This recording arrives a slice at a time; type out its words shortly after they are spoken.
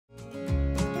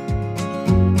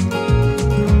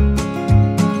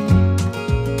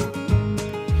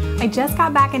I just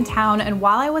got back in town, and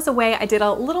while I was away, I did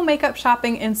a little makeup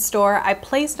shopping in store. I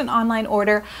placed an online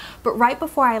order, but right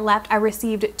before I left, I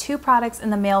received 2 products in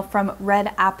the mail from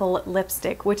Red Apple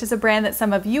Lipstick, which is a brand that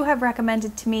some of you have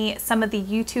recommended to me. Some of the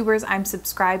YouTubers I'm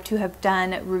subscribed to have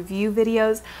done review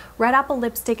videos. Red Apple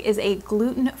Lipstick is a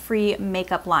gluten-free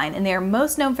makeup line, and they are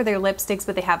most known for their lipsticks,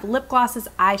 but they have lip glosses,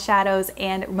 eyeshadows,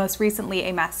 and most recently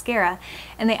a mascara.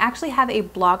 And they actually have a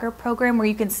blogger program where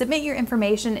you can submit your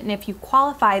information, and if you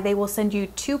qualify, they will send you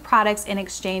 2 products in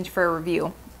exchange for a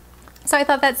review. So I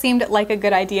thought that seemed like a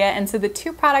good idea, and so the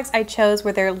 2 products I chose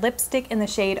were their lipstick in the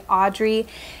shade Audrey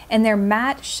and their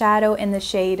matte shadow in the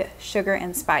shade Sugar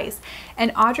and Spice.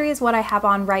 And Audrey is what I have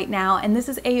on right now, and this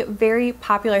is a very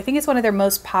popular, I think it's one of their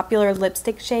most popular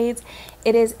lipstick shades.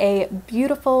 It is a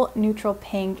beautiful neutral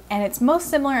pink, and it's most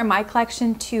similar in my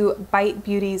collection to Bite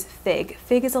Beauty's Fig.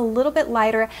 Fig is a little bit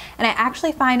lighter, and I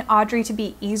actually find Audrey to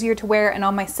be easier to wear, and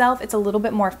on myself it's a little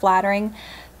bit more flattering.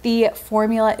 The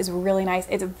formula is really nice.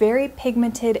 It's very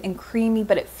pigmented and creamy,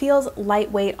 but it feels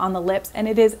lightweight on the lips, and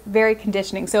it is very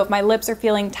conditioning. So if my lips are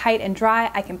feeling tight and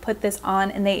dry, I can put this on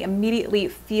and they immediately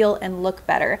feel and look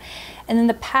better. And then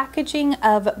the packaging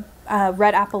of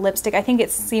Red Apple lipstick, I think it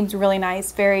seems really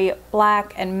nice, very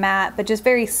black and matte, but just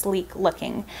very sleek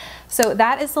looking. So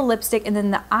that is the lipstick, and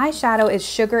then the eyeshadow is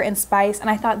Sugar and Spice, and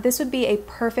I thought this would be a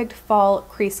perfect fall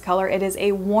crease color. It is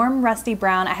a warm rusty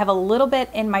brown. I have a little bit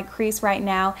in my crease right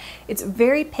now. It's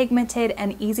very pigmented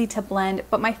and easy to blend,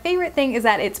 but my favorite thing is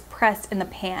that it's pressed in the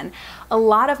pan. A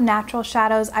lot of natural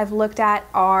shadows I've looked at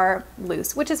are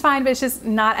loose, which is fine, but it's just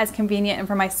not as convenient, and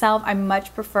for myself, I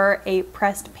much prefer a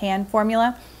pressed pan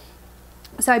formula.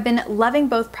 So I've been loving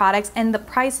both products, and the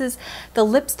prices, the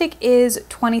lipstick is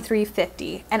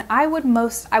 $23.50, and I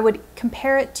would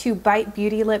compare it to Bite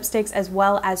Beauty lipsticks as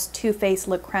well as Too Faced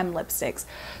Le Crème lipsticks.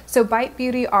 So Bite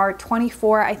Beauty are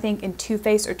 $24, I think, and Too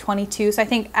Faced are $22. So I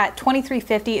think at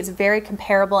 $23.50 it's very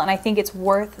comparable, and I think it's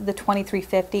worth the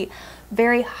 $23.50.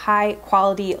 Very high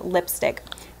quality lipstick.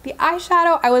 The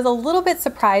eyeshadow, I was a little bit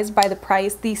surprised by the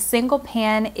price. The single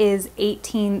pan is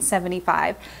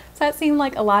 $18.75. That seemed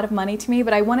like a lot of money to me,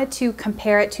 but I wanted to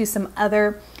compare it to some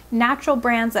other natural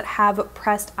brands that have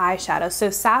pressed eyeshadow. So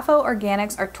Sappho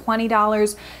Organics are $20,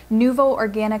 Nuvo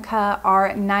Organica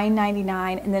are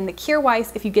 $9.99, and then the Kjaer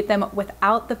Weis, if you get them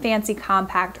without the fancy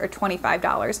compact, are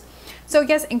 $25. So I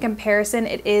guess in comparison,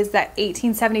 it is that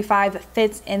 $18.75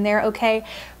 fits in there okay,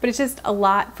 but it's just a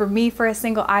lot for me for a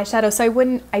single eyeshadow.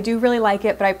 So I do really like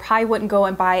it, but I probably wouldn't go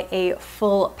and buy a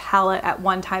full palette at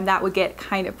one time. That would get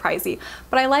kind of pricey.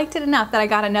 But I liked it enough that I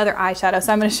got another eyeshadow,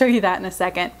 so I'm going to show you that in a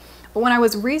second. But when I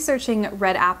was researching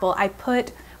Red Apple, I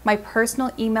put my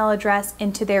personal email address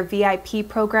into their VIP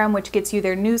program, which gets you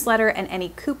their newsletter and any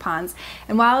coupons.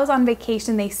 And while I was on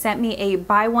vacation, they sent me a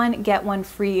buy one, get one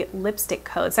free lipstick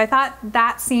code. So I thought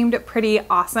that seemed pretty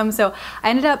awesome. So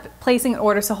I ended up placing an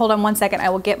order. So hold on one second, I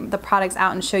will get the products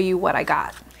out and show you what I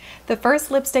got. The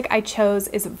first lipstick I chose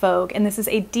is Vogue, and this is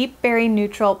a deep berry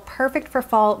neutral, perfect for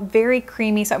fall, very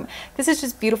creamy. So this is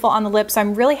just beautiful on the lips, so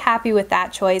I'm really happy with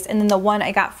that choice. And then the one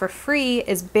I got for free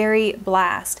is Berry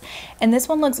Blast. And this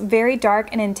one looks very dark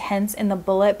and intense in the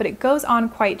bullet, but it goes on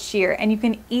quite sheer, and you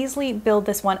can easily build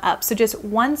this one up. So just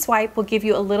one swipe will give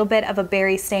you a little bit of a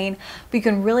berry stain, but you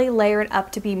can really layer it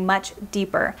up to be much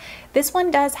deeper. This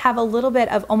one does have a little bit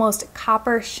of almost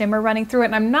copper shimmer running through it,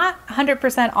 and I'm not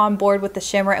 100% on board with the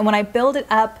shimmer, and when I build it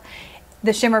up,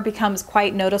 the shimmer becomes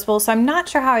quite noticeable. So I'm not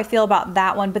sure how I feel about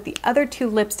that one, but the other 2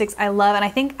 lipsticks I love, and I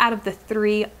think out of the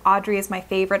 3, Audrey is my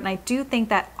favorite, and I do think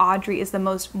that Audrey is the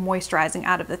most moisturizing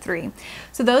out of the 3.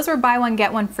 So those were buy one,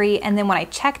 get one free, and then when I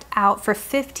checked out, for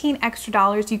 $15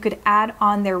 extra, you could add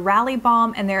on their Rallye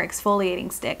Balm and their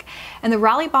exfoliating stick. And the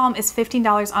Rallye Balm is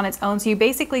 $15 on its own, so you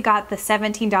basically got the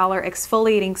 $17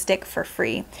 exfoliating stick for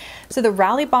free. So the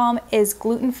Rallye Balm is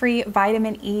gluten-free,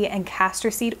 vitamin E, and castor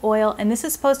seed oil, and this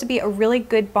is supposed to be a really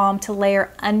good balm to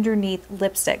layer underneath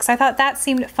lipstick. So I thought that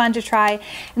seemed fun to try.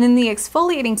 And then the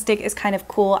exfoliating stick is kind of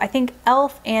cool. I think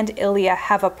LOFT and Ilia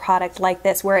have a product like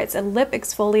this where it's a lip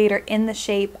exfoliator in the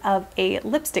shape of a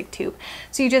lipstick tube.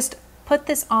 So you just put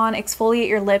this on, exfoliate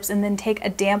your lips, and then take a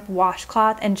damp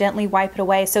washcloth and gently wipe it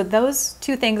away. So those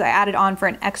 2 things I added on for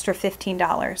an extra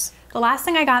 $15. The last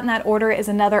thing I got in that order is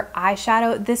another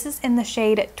eyeshadow. This is in the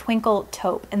shade Twinkle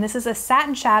Taupe, and this is a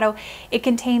satin shadow. It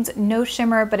contains no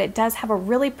shimmer, but it does have a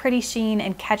really pretty sheen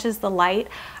and catches the light.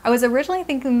 I was originally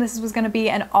thinking this was going to be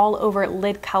an all-over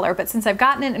lid color, but since I've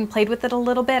gotten it and played with it a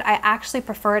little bit, I actually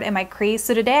prefer it in my crease.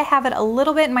 So today I have it a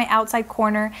little bit in my outside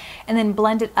corner and then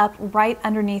blend it up right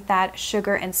underneath that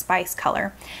sugar and spice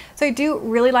color. So I do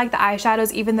really like the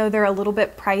eyeshadows, even though they're a little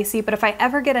bit pricey, but if I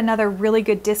ever get another really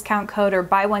good discount code or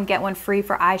buy one, get one free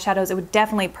for eyeshadows, I would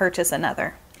definitely purchase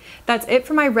another. That's it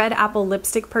for my Red Apple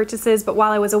lipstick purchases, but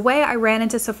while I was away, I ran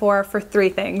into Sephora for 3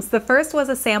 things. The first was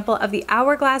a sample of the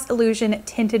Hourglass Illusion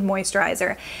Tinted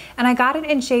Moisturizer, and I got it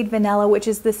in shade Vanilla, which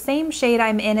is the same shade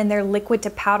I'm in their liquid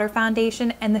to powder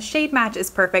foundation, and the shade match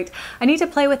is perfect. I need to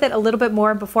play with it a little bit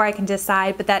more before I can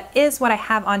decide, but that is what I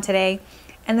have on today.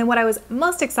 And then what I was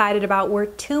most excited about were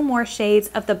 2 more shades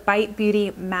of the Bite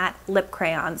Beauty matte lip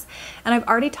crayons. And I've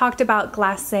already talked about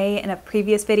Glacé in a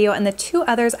previous video, and the 2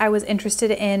 others I was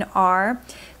interested in are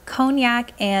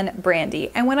Cognac and Brandy.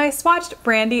 And when I swatched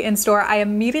Brandy in store, I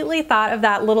immediately thought of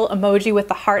that little emoji with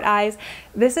the heart eyes.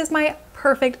 This is my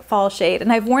perfect fall shade,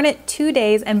 and I've worn it 2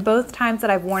 days, and both times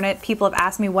that I've worn it, people have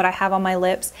asked me what I have on my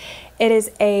lips. It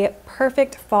is a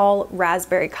perfect fall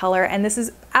raspberry color, and this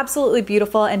is absolutely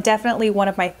beautiful and definitely one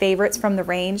of my favorites from the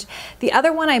range. The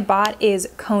other one I bought is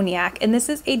Cognac, and this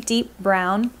is a deep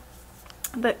brown.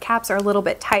 The caps are a little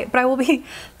bit tight, but I will be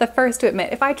the first to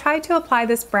admit, if I try to apply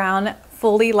this brown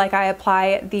fully like I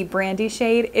apply the Brandy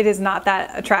shade, it is not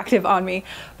that attractive on me.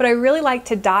 But I really like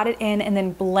to dot it in and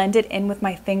then blend it in with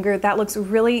my finger. That looks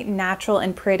really natural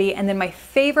and pretty. And then my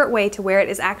favorite way to wear it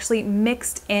is actually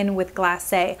mixed in with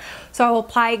Glacé. So I will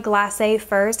apply Glacé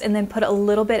first and then put a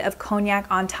little bit of Cognac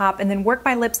on top and then work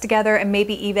my lips together and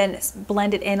maybe even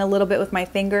blend it in a little bit with my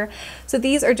finger. So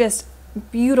these are just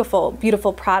beautiful,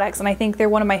 beautiful products, and I think they're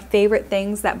one of my favorite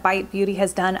things that Bite Beauty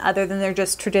has done other than their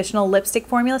just traditional lipstick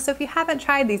formula. So if you haven't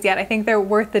tried these yet, I think they're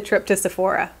worth the trip to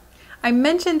Sephora. I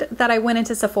mentioned that I went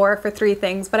into Sephora for 3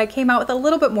 things, but I came out with a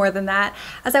little bit more than that.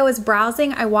 As I was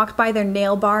browsing, I walked by their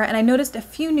nail bar and I noticed a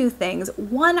few new things.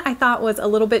 One I thought was a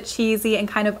little bit cheesy and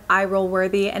kind of eye-roll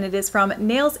worthy, and it is from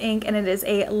Nails Inc., and it is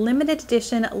a limited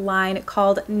edition line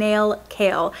called Nail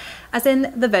Kale, as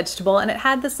in the vegetable, and it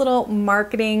had this little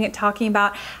marketing talking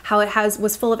about how it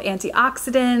was full of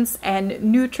antioxidants and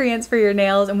nutrients for your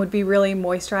nails and would be really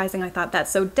moisturizing. I thought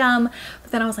that's so dumb,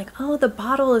 but then I was like, oh, the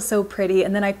bottle is so pretty,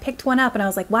 and then I picked one up and I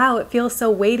was like, wow, it feels so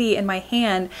weighty in my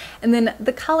hand. And then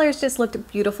the colors just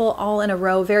looked beautiful all in a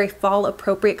row, very fall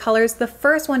appropriate colors. The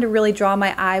first one to really draw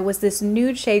my eye was this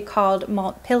nude shade called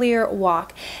Montpelier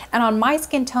Walk, and on my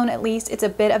skin tone at least, it's a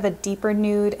bit of a deeper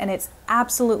nude and it's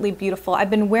absolutely beautiful. I've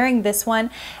been wearing this one,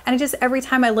 and every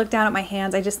time I look down at my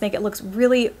hands, I just think it looks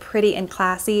really pretty and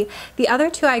classy. The other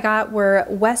 2 I got were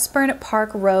Westburn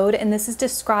Park Road, and this is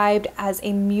described as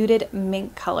a muted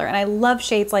mink color, and I love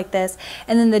shades like this.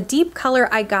 And then the deep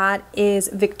color I got is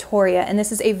Victoria, and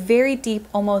this is a very deep,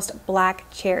 almost black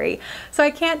cherry. So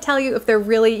I can't tell you if they're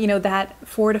really, you know, that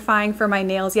fortifying for my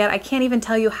nails yet. I can't even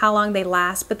tell you how long they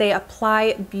last, but they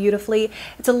apply beautifully.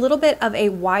 It's a little bit of a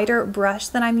wider brush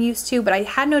than I'm used to, but I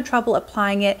had no trouble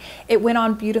applying it. It went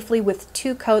on beautifully with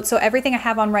 2 coats. So everything I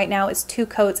have on right now is 2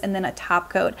 coats and then a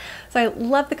top coat. So I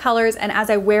love the colors, and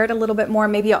as I wear it a little bit more,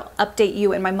 maybe I'll update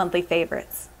you in my monthly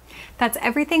favorites. That's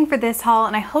everything for this haul,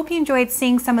 and I hope you enjoyed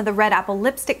seeing some of the Red Apple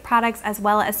lipstick products as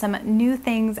well as some new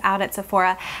things out at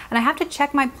Sephora. And I have to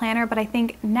check my planner, but I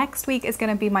think next week is going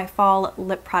to be my fall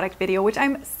lip product video, which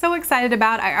I'm so excited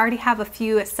about. I already have a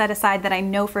few set aside that I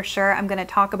know for sure I'm going to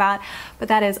talk about, but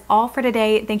that is all for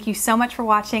today. Thank you so much for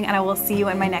watching, and I will see you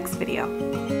in my next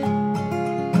video.